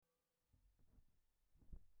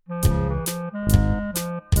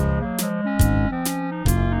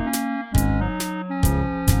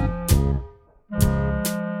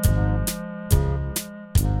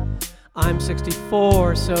I'm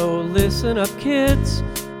 64, so listen up, kids.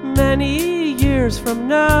 Many years from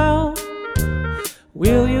now,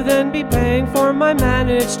 will you then be paying for my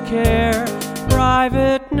managed care?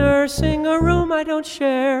 Private nursing, a room I don't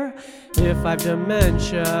share. If I've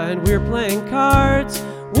dementia and we're playing cards,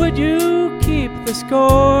 would you keep the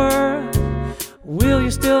score? Will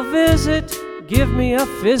you still visit, give me a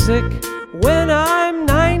physic when I'm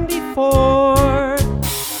 94?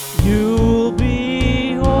 You'll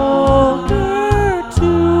be older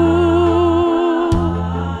too,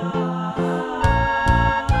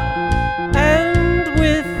 and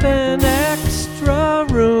with an extra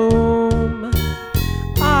room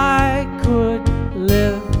I could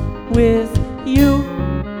live with you.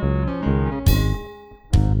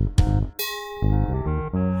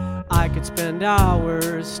 I could spend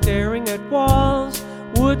hours staring at walls,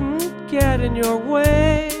 wouldn't get in your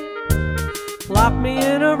way. Plop me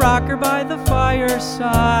in a rocker by the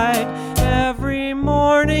fireside. Every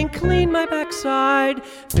morning clean my backside,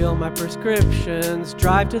 fill my prescriptions,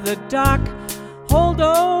 drive to the doc, hold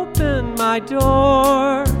open my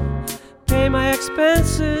door, pay my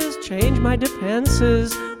expenses, change my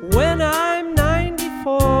depenses when I'm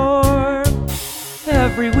 94.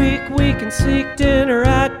 Every week we can seek dinner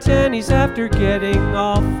at Denny's after getting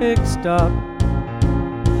all fixed up.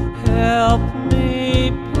 Help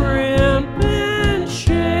me primp and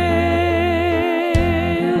shave.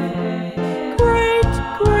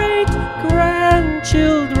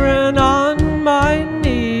 Great-great-grandchildren on my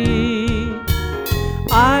knee.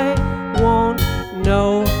 I won't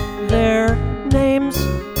know their names.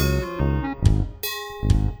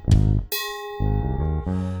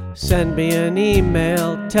 Send me an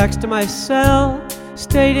email, text to my cell,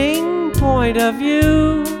 stating point of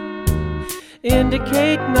view.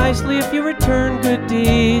 Indicate nicely if you return good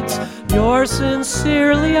deeds. You're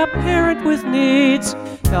sincerely a parent with needs.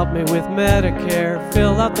 Help me with Medicare,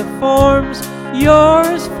 fill out the forms.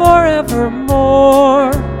 Yours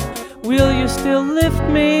forevermore. Will you still lift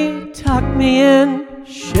me, tuck me in,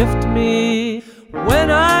 shift me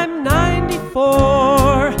when I'm 94?